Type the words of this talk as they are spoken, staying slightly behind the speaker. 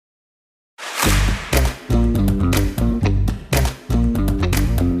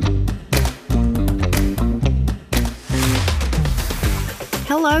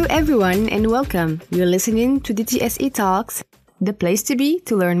Hello, everyone, and welcome. You're listening to DTSE Talks, the place to be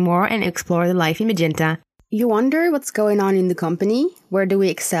to learn more and explore the life in Magenta. You wonder what's going on in the company? Where do we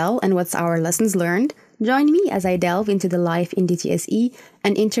excel and what's our lessons learned? Join me as I delve into the life in DTSE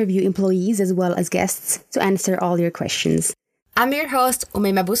and interview employees as well as guests to answer all your questions. I'm your host,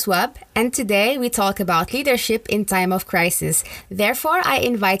 Umayma Buswab, and today we talk about leadership in time of crisis. Therefore, I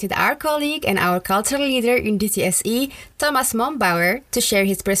invited our colleague and our cultural leader in DTSE, Thomas Mombauer, to share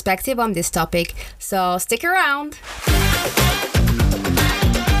his perspective on this topic. So stick around!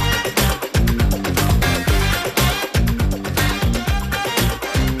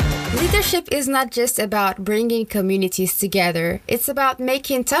 Leadership is not just about bringing communities together. It's about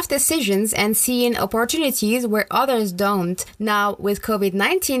making tough decisions and seeing opportunities where others don't. Now, with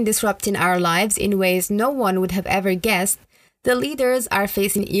COVID-19 disrupting our lives in ways no one would have ever guessed, the leaders are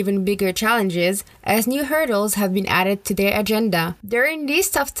facing even bigger challenges as new hurdles have been added to their agenda. During these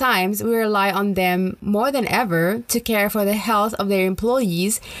tough times, we rely on them more than ever to care for the health of their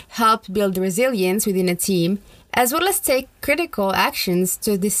employees, help build resilience within a team, as well as take critical actions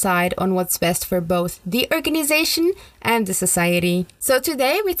to decide on what's best for both the organization and the society. So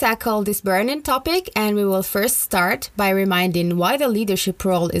today we tackle this burning topic, and we will first start by reminding why the leadership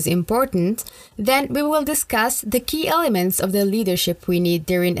role is important. Then we will discuss the key elements of the leadership we need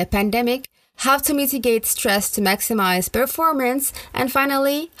during a pandemic, how to mitigate stress to maximize performance, and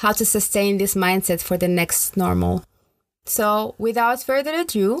finally, how to sustain this mindset for the next normal. So without further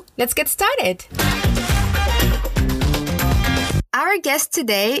ado, let's get started. Our guest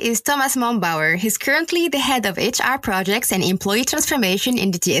today is Thomas Mombauer. He's currently the head of HR projects and employee transformation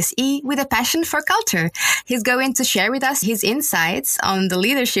in the TSE with a passion for culture. He's going to share with us his insights on the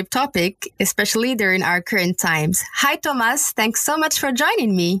leadership topic, especially during our current times. Hi, Thomas. Thanks so much for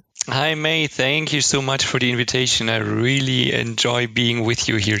joining me. Hi, May. Thank you so much for the invitation. I really enjoy being with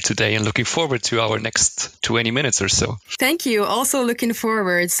you here today and looking forward to our next 20 minutes or so. Thank you. Also looking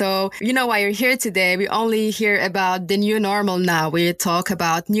forward. So, you know why you're here today. We only hear about the new normal now. We talk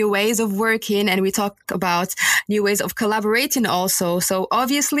about new ways of working and we talk about new ways of collaborating also. So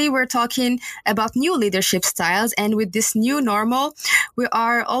obviously we're talking about new leadership styles. And with this new normal, we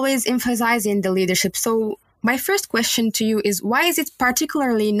are always emphasizing the leadership. So my first question to you is, why is it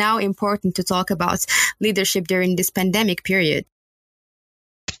particularly now important to talk about leadership during this pandemic period?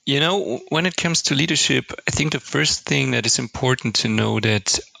 You know, when it comes to leadership, I think the first thing that is important to know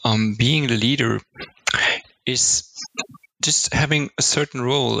that being the leader is just having a certain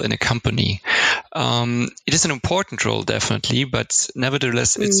role in a company. It is an important role, definitely, but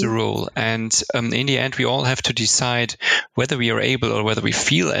nevertheless, it's a role. And in the end, we all have to decide whether we are able or whether we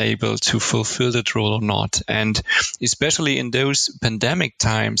feel able to fulfill that role or not. And especially in those pandemic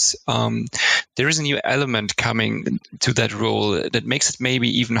times, there is a new element coming to that role that makes it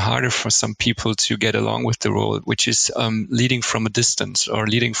maybe even harder for some people to get along with the role, which is leading from a distance or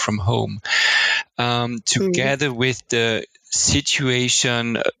leading from home. Together with the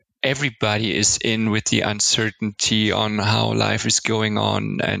situation everybody is in, with the uncertainty on how life is going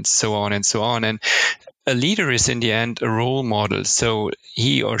on and so on and so on. And a leader is in the end a role model. So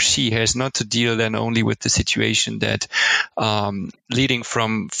he or she has not to deal then only with the situation that leading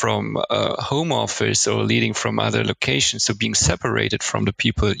from a home office or leading from other locations, so being separated from the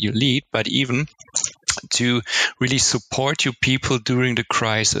people you lead, but even to really support your people during the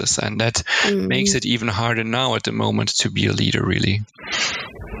crisis. And that makes it even harder now at the moment to be a leader, really.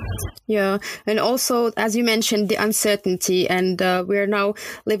 Yeah. And also, as you mentioned, the uncertainty. And we're now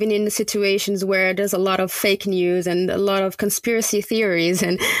living in situations where there's a lot of fake news and a lot of conspiracy theories.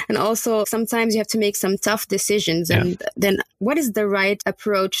 And also sometimes you have to make some tough decisions. Yeah. And then what is the right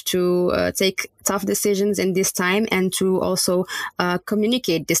approach to take tough decisions in this time and to also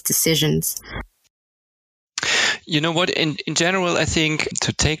communicate these decisions? You know what, in general, I think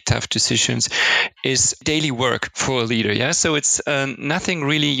to take tough decisions is daily work for a leader. Yeah. So it's nothing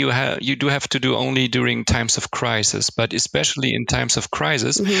really you do have to do only during times of crisis, but especially in times of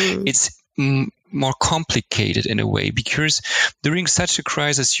crisis, it's more complicated in a way, because during such a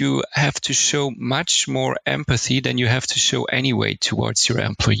crisis, you have to show much more empathy than you have to show anyway towards your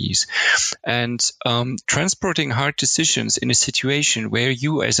employees. And transporting hard decisions in a situation where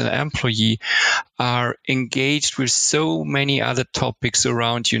you as an employee are engaged with so many other topics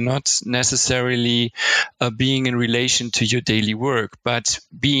around you, not necessarily being in relation to your daily work, but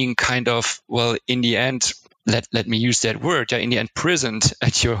being kind of, well, in the end, let me use that word, in the end, prisoned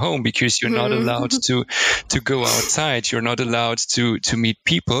at your home, because you're not allowed to go outside. You're not allowed to meet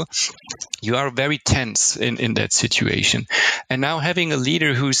people. you are very tense in that situation. And now having a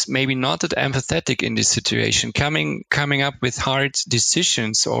leader who's maybe not that empathetic in this situation, coming up with hard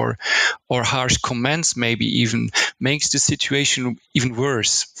decisions or harsh comments, maybe even makes the situation even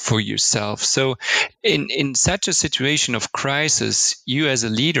worse for yourself. So in such a situation of crisis, you as a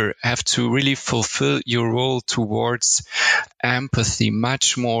leader have to really fulfill your role towards empathy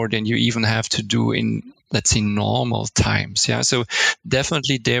much more than you even have to do in, let's say, normal times. Yeah. So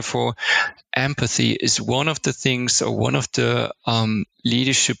definitely, therefore, empathy is one of the things, or one of the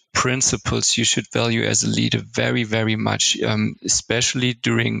leadership principles you should value as a leader very, very much, especially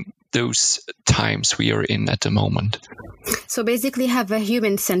during those times we are in at the moment. So basically have a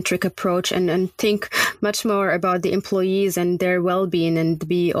human-centric approach and think much more about the employees and their well-being, and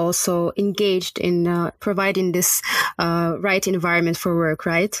be also engaged in providing this right environment for work,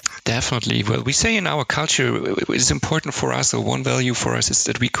 right? Definitely. Well, we say in our culture, it's important for us, or one value for us is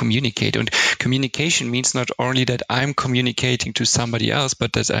that we communicate. And communication means not only that I'm communicating to somebody else,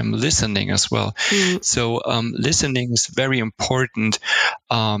 but that I'm listening as well. So listening is very important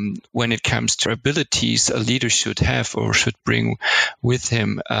when it comes to abilities a leader should have or should bring with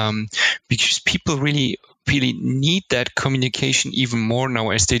him, because people really need that communication even more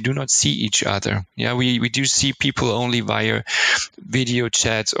now, as they do not see each other. Yeah, we do see people only via video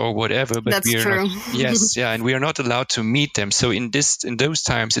chats or whatever, but that's true. And we are not allowed to meet them. So in those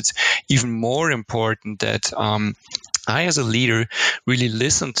times, it's even more important that I, as a leader, really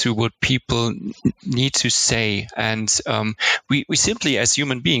listen to what people need to say. And we simply, as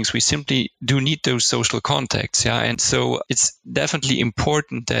human beings, we simply do need those social contacts. Yeah. And so it's definitely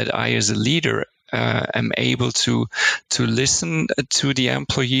important that I, as a leader, am able to listen to the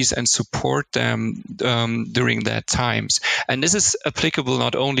employees and support them during that times. And this is applicable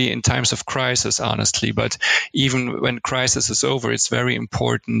not only in times of crisis, honestly, but even when crisis is over, it's very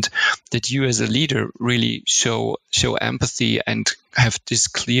important that you as a leader really show empathy and have this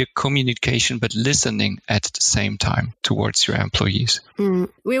clear communication, but listening at the same time towards your employees.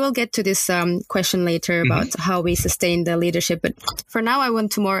 We will get to this question later about how we sustain the leadership. But for now, I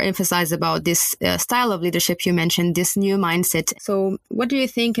want to more emphasize about this style of leadership you mentioned, this new mindset. So what do you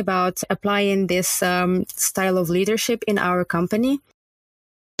think about applying this style of leadership in our company?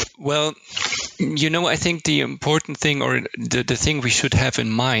 Well, I think the important thing, or the thing we should have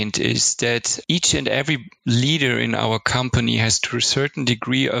in mind, is that each and every leader in our company has, to a certain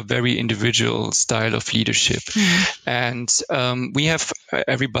degree, a very individual style of leadership. And we have,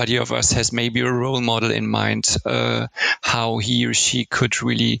 everybody of us has maybe a role model in mind, how he or she could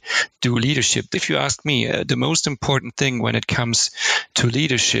really do leadership. If you ask me, the most important thing when it comes to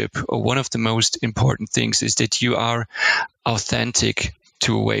leadership, or one of the most important things, is that you are authentic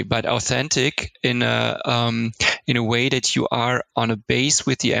to a way, but authentic in a way that you are on a base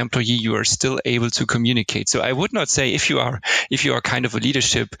with the employee, you are still able to communicate. So I would not say if you are kind of a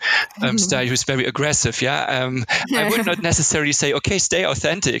leadership style who's very aggressive, I would not necessarily say, okay, stay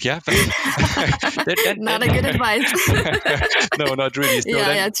authentic, but not a good advice. No, not really.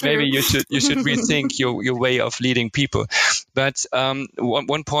 So maybe you should rethink your way of leading people. But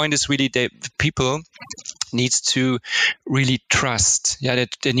one point is really that people needs to really trust.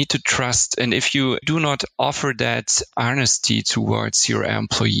 That they need to trust. And if you do not offer that honesty towards your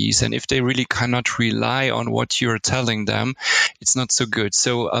employees, and if they really cannot rely on what you're telling them, it's not so good.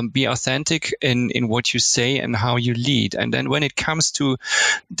 So be authentic in what you say and how you lead. And then when it comes to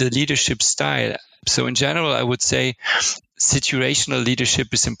the leadership style, so in general, I would say situational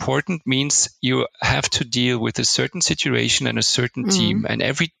leadership is important, means you have to deal with a certain situation and a certain team, and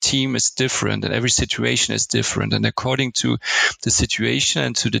every team is different and every situation is different, and according to the situation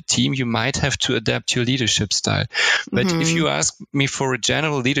and to the team, you might have to adapt your leadership style. But if you ask me for a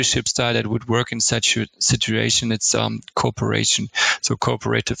general leadership style that would work in such a situation, it's cooperation, so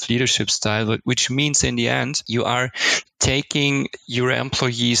cooperative leadership style, which means in the end you are taking your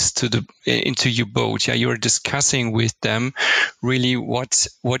employees into your boat. You are discussing with them really what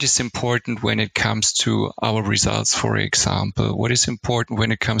is important when it comes to our results, for example, what is important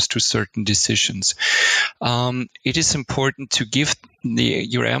when it comes to certain decisions. It is important to give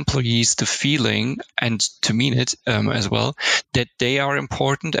your employees the feeling, and to mean it as well, that they are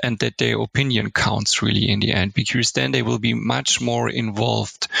important and that their opinion counts really in the end, because then they will be much more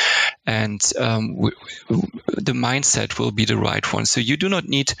involved, and the mindset will be the right one. So you do not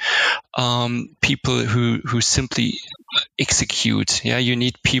need people who simply execute. Yeah, you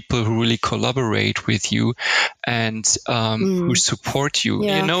need people who really collaborate with you and who support you.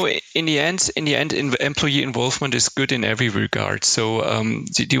 Yeah. You know, in the end, employee involvement is good in every regard. So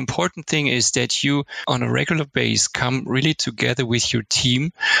the important thing is that you, on a regular basis, come really together with your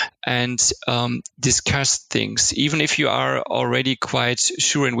team and discuss things, even if you are already quite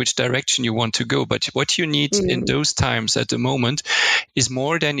sure in which direction you want to go. But what you need in those times at the moment is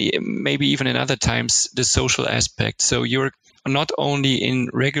more than maybe even in other times, the social aspect. So you're not only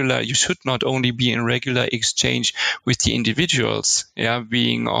you should not only be in regular exchange with the individuals,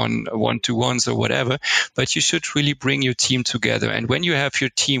 being on one-to-ones or whatever, but you should really bring your team together. And when you have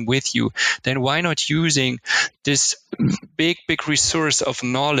your team with you, then why not using this big resource of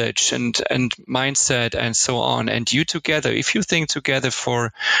knowledge and mindset and so on, and you together, if you think together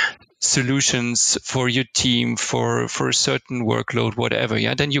for solutions for your team, for a certain workload, whatever,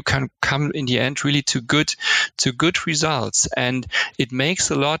 then you can come in the end really to good results. And it makes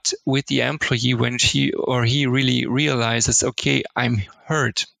a lot with the employee when she or he really realizes, okay, I'm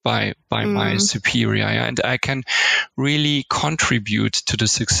heard by my superior, and I can really contribute to the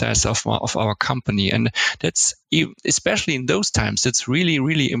success of our company. And that's, especially in those times, it's really,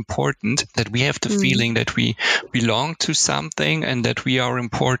 really important that we have the feeling that we belong to something and that we are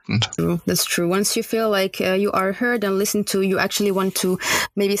important. That's true. Once you feel like you are heard and listened to, you actually want to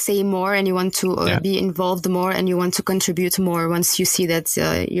maybe say more, and you want to be involved more, and you want to contribute more once you see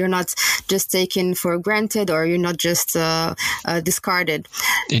that you're not just taken for granted, or you're not just discarded.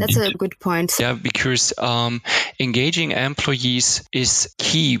 That's a good point. Yeah, because engaging employees is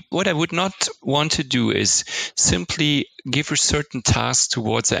key. What I would not want to do is simply give a certain task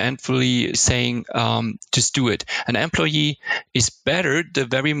towards an employee saying, just do it. An employee is better the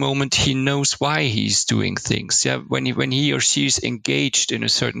very moment he knows why he's doing things. Yeah, when he or she is engaged in a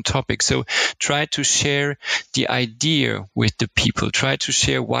certain topic. So try to share the idea with the people. Try to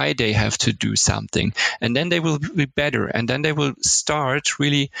share why they have to do something. And then they will be better. And then they will start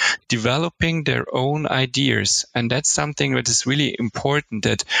really developing their own ideas. And that's something that is really important,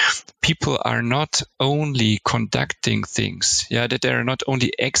 that people are not only conducting things, that they are not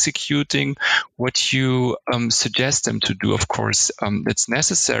only executing what you suggest them to do. Of course, that's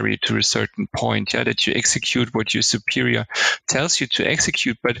necessary to a certain point, that you execute what your superior tells you to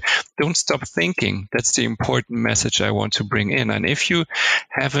execute, but don't stop thinking. That's the important message I want to bring in. And if you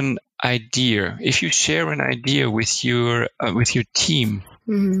have an idea, if you share an idea with your team,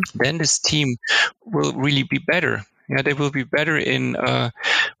 then this team will really be better. They will be better in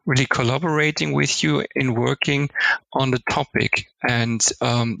really collaborating with you, in working on the topic. And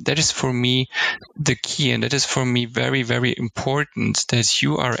that is for me the key. And that is for me very, very important, that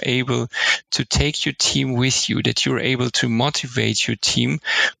you are able to take your team with you, that you're able to motivate your team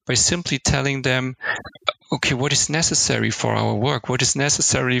by simply telling them, okay, what is necessary for our work? What is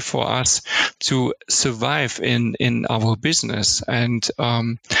necessary for us to survive in our business, and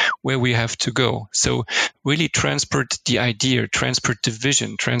where we have to go? So really transport the idea, transport the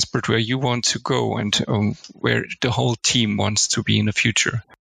vision, transport where you want to go, and where the whole team wants to be in the future.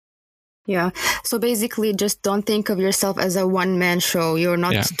 Yeah. So basically, just don't think of yourself as a one-man show. You're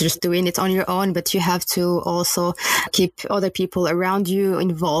not just doing it on your own, but you have to also keep other people around you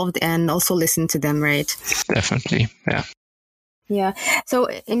involved and also listen to them, right? Definitely. Yeah. Yeah. So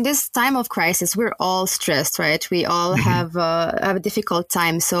in this time of crisis, we're all stressed, right? We all have a difficult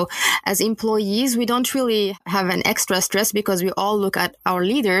time. So as employees, we don't really have an extra stress because we all look at our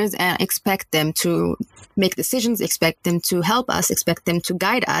leaders and expect them to make decisions, expect them to help us, expect them to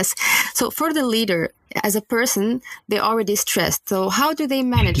guide us. So for the leader, as a person, they're already stressed. So how do they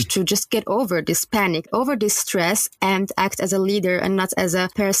manage to just get over this panic, over this stress, and act as a leader and not as a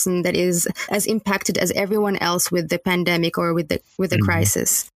person that is as impacted as everyone else with the pandemic or with the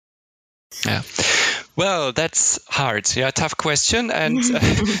crisis? Yeah. Well, that's hard. Yeah, tough question and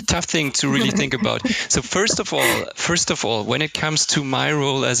tough thing to really think about. So first of all, when it comes to my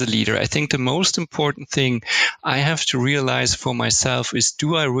role as a leader, I think the most important thing I have to realize for myself is,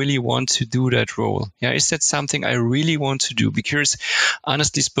 do I really want to do that role? Yeah, is that something I really want to do? Because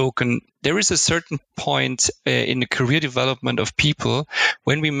honestly spoken, there is a certain point in the career development of people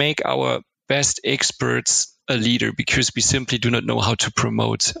when we make our best experts a leader because we simply do not know how to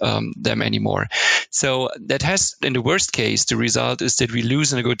promote them anymore. So that has, in the worst case, the result is that we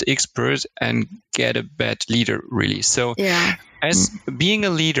lose a good expert and get a bad leader, really. So as being a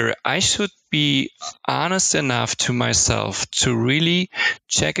leader, I should be honest enough to myself to really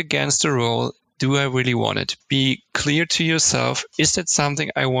check against the role. Do I really want it? Be clear to yourself. Is that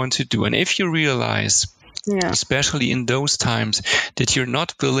something I want to do? And if you realize especially in those times that you're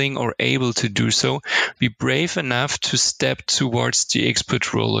not willing or able to do so, be brave enough to step towards the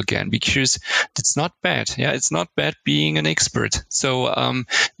expert role again, because it's not bad. Yeah, it's not bad being an expert. So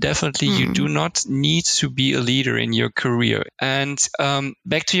definitely you do not need to be a leader in your career. And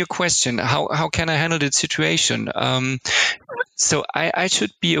back to your question, how can I handle the situation? So I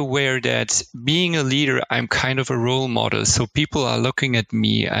should be aware that being a leader, I'm kind of a role model. So people are looking at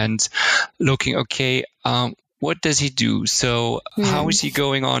me and looking, okay, what does he do? So how is he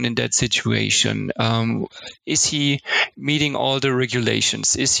going on in that situation? Is he meeting all the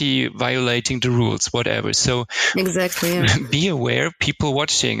regulations? Is he violating the rules? Whatever. So exactly, yeah. Be aware people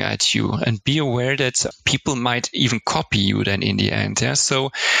watching at you, and be aware that people might even copy you then in the end. Yeah. So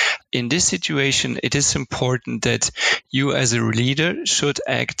in this situation, it is important that you as a leader should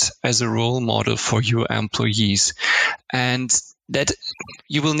act as a role model for your employees. And that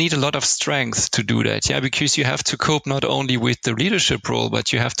you will need a lot of strength to do that, because you have to cope not only with the leadership role,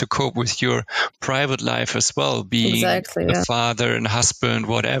 but you have to cope with your private life as well, being a father and husband,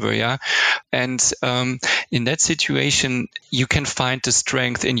 whatever, And in that situation, you can find the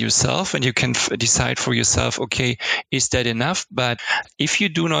strength in yourself, and you can decide for yourself, okay, is that enough? But if you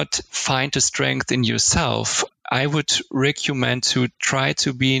do not find the strength in yourself, I would recommend to try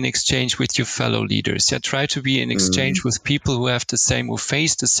to be in exchange with your fellow leaders. Try to be in exchange with people who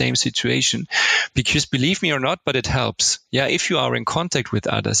face the same situation, because believe me or not, but it helps. If you are in contact with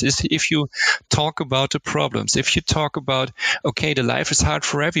others, if you talk about the problems, if you talk about, okay, the life is hard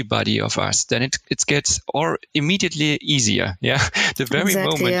for everybody of us, then it gets immediately easier. The very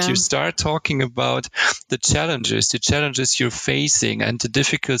moment you start talking about the challenges you're facing and the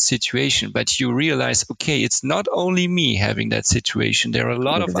difficult situation, but you realize, okay, it's not only me having that situation. There are a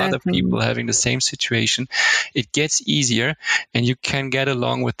lot of other people having the same situation. It gets easier, and you can get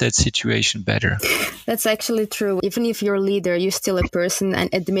along with that situation better. That's actually true. Even if you're a leader, you're still a person,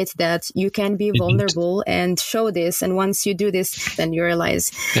 and admit that you can be vulnerable and show this. And once you do this, then you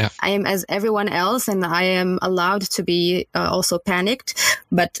realize I am as everyone else, and I am allowed to be also panicked,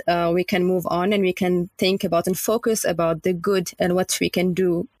 but we can move on, and we can think about and focus about the good and what we can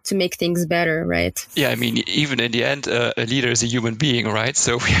do to make things better, right? I mean, even in the end, a leader is a human being, right?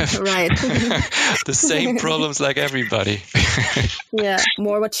 So we have the same problems like everybody.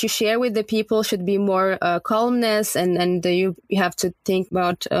 More what you share with the people should be more calmness, and you have to think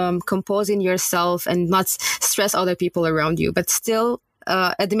about composing yourself and not stress other people around you, but still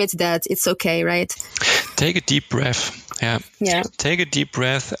admit that it's okay, right? Take a deep breath. Take a deep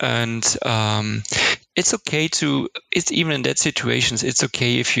breath, and it's okay it's even in that situations, it's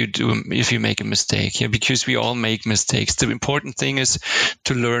okay if you make a mistake, because we all make mistakes. The important thing is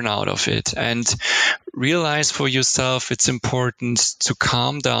to learn out of it and realize for yourself it's important to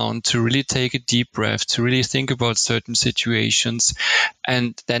calm down, to really take a deep breath, to really think about certain situations,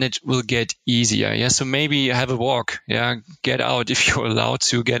 and then it will get easier. So maybe have a walk, get out if you're allowed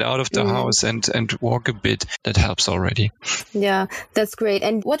to, get out of the house and walk a bit. That helps already. That's great.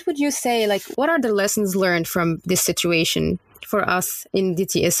 And what would you say, what are the lessons learned from this situation for us in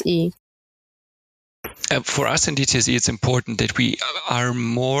DTSE? For us in DTSE, it's important that we are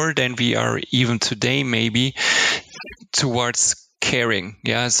more than we are even today, maybe, towards caring.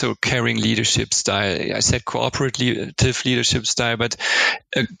 So caring leadership style. I said cooperative leadership style, but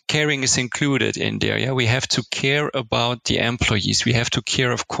caring is included in there. We have to care about the employees. We have to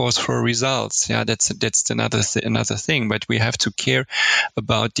care, of course, for results. That's another thing. But we have to care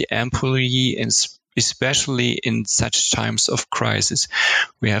about the employee, and especially in such times of crisis.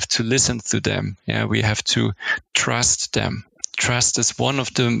 We have to listen to them. We have to trust them. Trust is one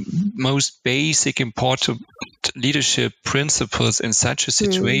of the most basic, important leadership principles in such a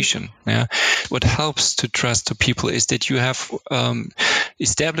situation. What helps to trust the people is that you have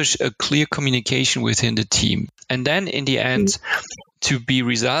established a clear communication within the team. And then in the end, to be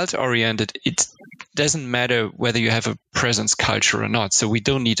result-oriented, it doesn't matter whether you have a presence culture or not. So we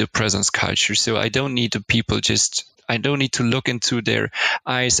don't need a presence culture. So I don't need the people I don't need to look into their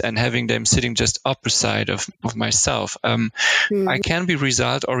eyes and having them sitting just opposite of myself. I can be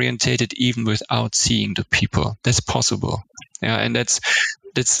result orientated even without seeing the people. That's possible. And that's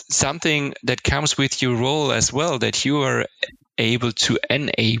something that comes with your role as well, that you are able to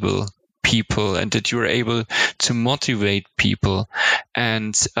enable people and that you're able to motivate people.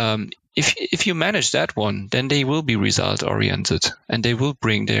 And if you manage that one, then they will be result oriented and they will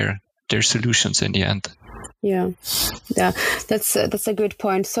bring their solutions in the end. Yeah, that's a good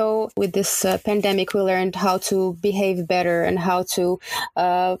point. So with this pandemic, we learned how to behave better and how to,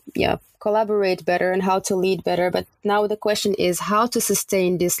 collaborate better and how to lead better. But now the question is how to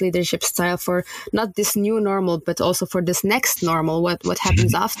sustain this leadership style for not this new normal, but also for this next normal. What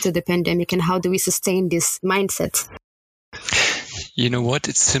happens after the pandemic, and how do we sustain this mindset? You know what?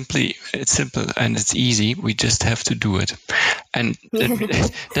 It's simple and it's easy. We just have to do it. And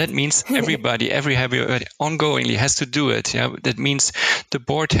that means everybody ongoingly has to do it. Yeah, that means the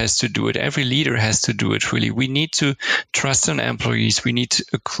board has to do it. Every leader has to do it, really. We need to trust on employees. We need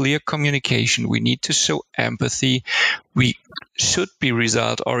a clear communication. We need to show empathy. We should be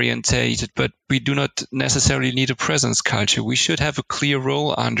result orientated, but we do not necessarily need a presence culture. We should have a clear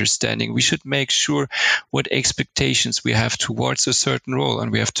role understanding. We should make sure what expectations we have towards a certain role,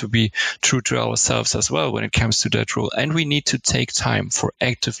 and we have to be true to ourselves as well when it comes to that role. And we need to take time for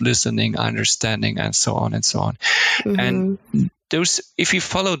active listening, understanding, and so on and so on. Mm-hmm. And if you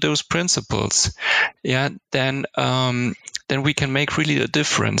follow those principles, then we can make really a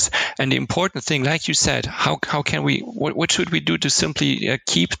difference. And the important thing, like you said, what should we do to simply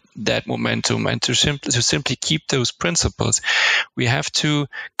keep that momentum and to simply keep those principles? We have to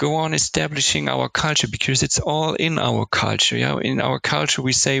go on establishing our culture, because it's all in our culture. Yeah, in our culture,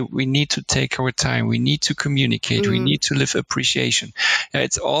 we say we need to take our time, we need to communicate, we need to live appreciation.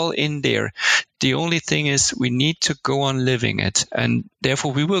 It's all in there. The only thing is we need to go on living it, and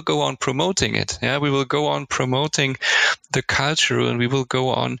therefore we will go on promoting it. Yeah, we will go on promoting the culture, and we will go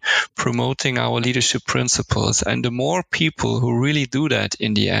on promoting our leadership principles. And the more people who really do that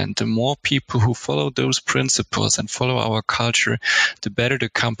in the end, the more people who follow those principles and follow our culture, the better the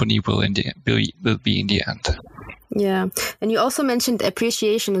company will be in the end. Yeah. And you also mentioned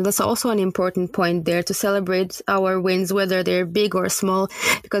appreciation, and that's also an important point there, to celebrate our wins, whether they're big or small,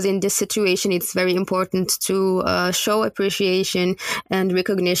 because in this situation, it's very important to show appreciation and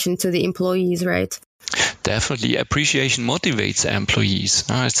recognition to the employees, right? Definitely. Appreciation motivates employees.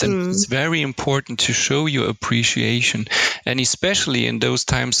 It's very important to show your appreciation. And especially in those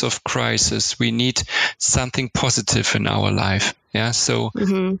times of crisis, we need something positive in our life. Yeah. So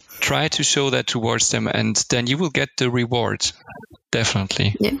try to show that towards them, and then you will get the reward.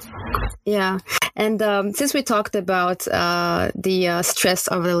 Definitely. Yeah. And since we talked about the stress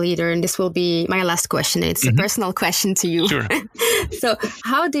of the leader, and this will be my last question, it's a personal question to you. Sure. So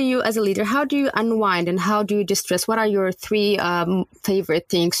how do you, as a leader, how do you unwind and how do you distress? What are your 3 favorite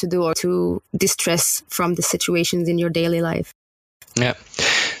things to do or to distress from the situations in your daily life? Yeah.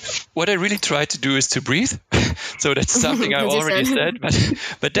 What I really try to do is to breathe. So that's something I already said,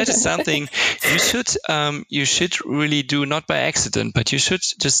 but that is something you should really do, not by accident, but you should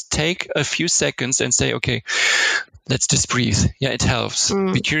just take a few seconds and say, okay, let's just breathe. Yeah, it helps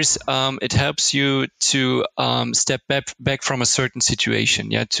because it helps you to step back from a certain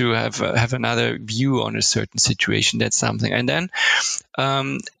situation. Yeah, to have another view on a certain situation. That's something. And then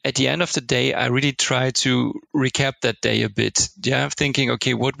at the end of the day, I really try to recap that day a bit. Yeah, thinking,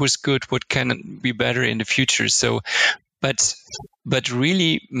 okay, what was good? What can be better in the future? So, but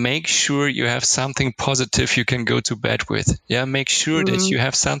really make sure you have something positive you can go to bed with. Yeah, make sure that you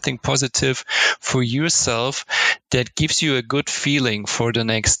have something positive for yourself that gives you a good feeling for the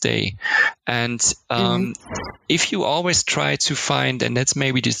next day. And if you always try to find, and that's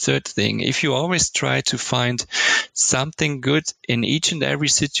maybe the third thing, if you always try to find something good in each and every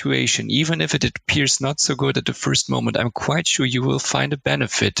situation, even if it appears not so good at the first moment, I'm quite sure you will find a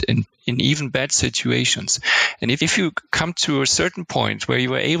benefit in even bad situations. And if you come to a certain point where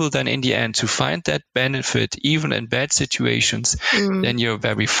you are able then in the end to find that benefit even in bad situations, then you're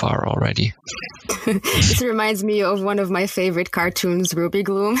very far already. This reminds me of one of my favorite cartoons, Ruby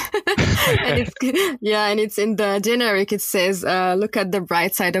Gloom. And it's in the generic, it says, look at the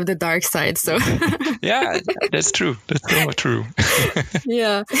bright side of the dark side. So yeah, that's true. That's so true.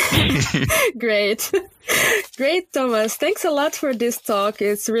 Yeah. Great, Thomas. Thanks a lot for this talk.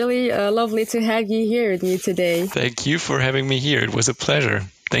 It's really lovely to have you here with me today. Thank you for having me here. It was a pleasure.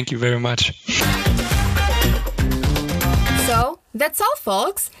 Thank you very much. So that's all,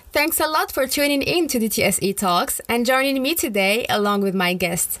 folks. Thanks a lot for tuning in to the TSE Talks and joining me today along with my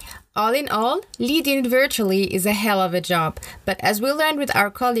guests. All in all, leading virtually is a hell of a job, but as we learned with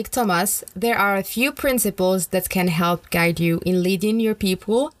our colleague Thomas, there are a few principles that can help guide you in leading your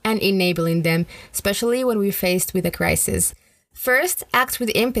people and enabling them, especially when we're faced with a crisis. First, act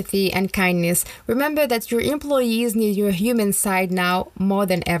with empathy and kindness. Remember that your employees need your human side now more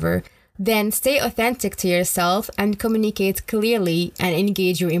than ever. Then stay authentic to yourself and communicate clearly and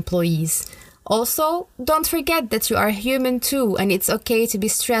engage your employees. Also, don't forget that you are human too, and it's okay to be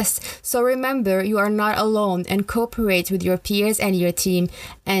stressed. So remember, you are not alone, and cooperate with your peers and your team.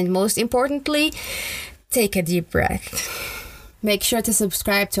 And most importantly, take a deep breath. Make sure to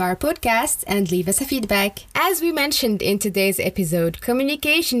subscribe to our podcast and leave us a feedback. As we mentioned in today's episode,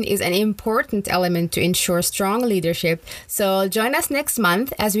 communication is an important element to ensure strong leadership. So join us next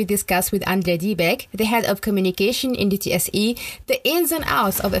month as we discuss with André Diebeck, the head of communication in DTSE, the ins and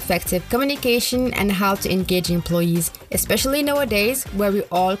outs of effective communication and how to engage employees, especially nowadays where we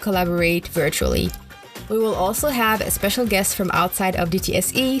all collaborate virtually. We will also have a special guest from outside of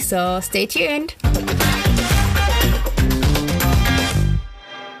DTSE, so stay tuned.